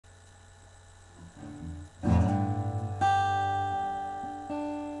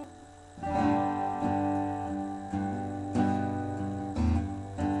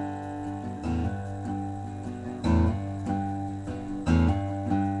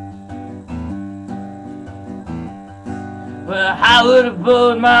Well, I would have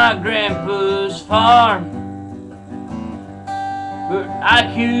bought my grandpa's farm, but I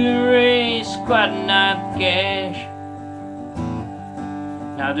couldn't raise quite enough cash.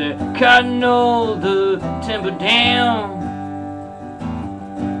 Now they're cutting all the timber down,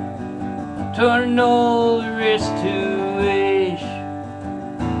 turning all the rest to ash.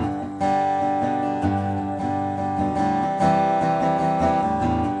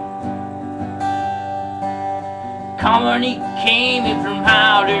 Company came in from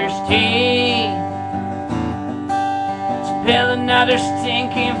outer state, spilling out their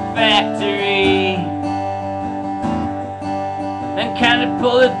stinking factory, and kind of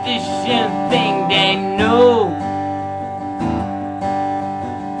politician thing they know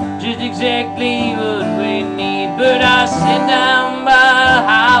just exactly what we need. But I sit down by the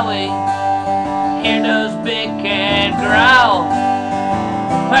highway, hear those big cats growl,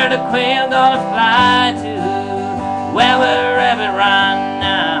 where the quail gonna fly to? Well, wherever right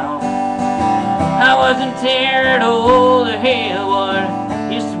now. I wasn't tearing old or hill what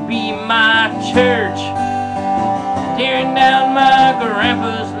used to be my church, tearing down my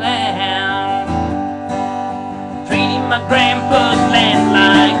grandpa's land, treating my grandpa's land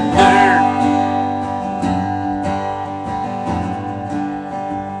like dirt.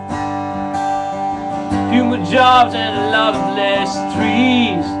 Few more jobs and a lot of less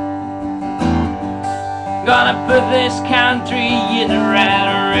trees. Gonna put this country in a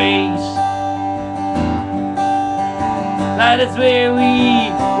rat race, like that's where we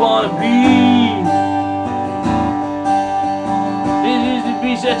wanna be. This used to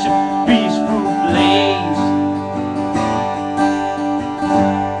be such a peaceful place.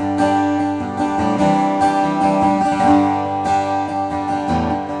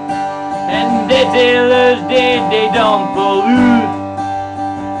 And they tell us that they don't pollute.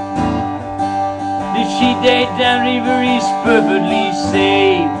 The sheet they down river is perfectly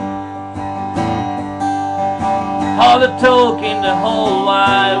safe. All the talk in the whole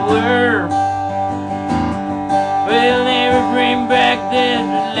wide world will never bring back this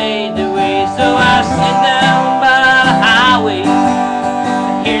laid away. So I sit down by the highway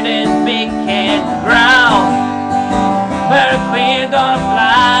and hear this big cat growl, where the quail gonna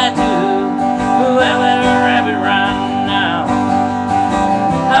fly to? Whoever rabbit right now.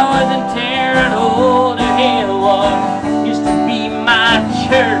 I wasn't tearing old or hill what used to be my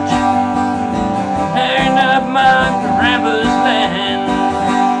church, tearing up my grandpa's land,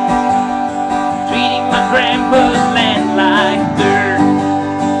 treating my grandpa's land like dirt.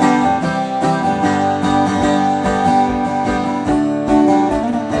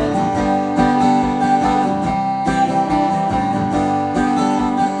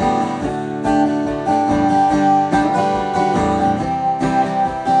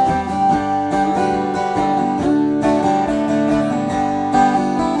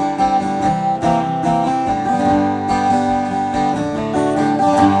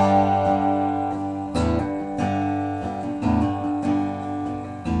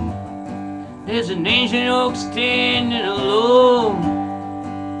 There's an ancient oak standing alone,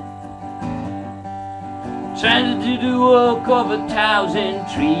 trying to do the work of 1,000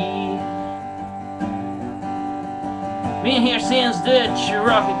 trees. Been here since the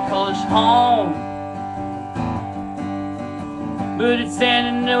Cherokee called us home, but it's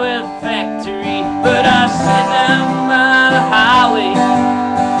standing in a factory. But I sit down by the highway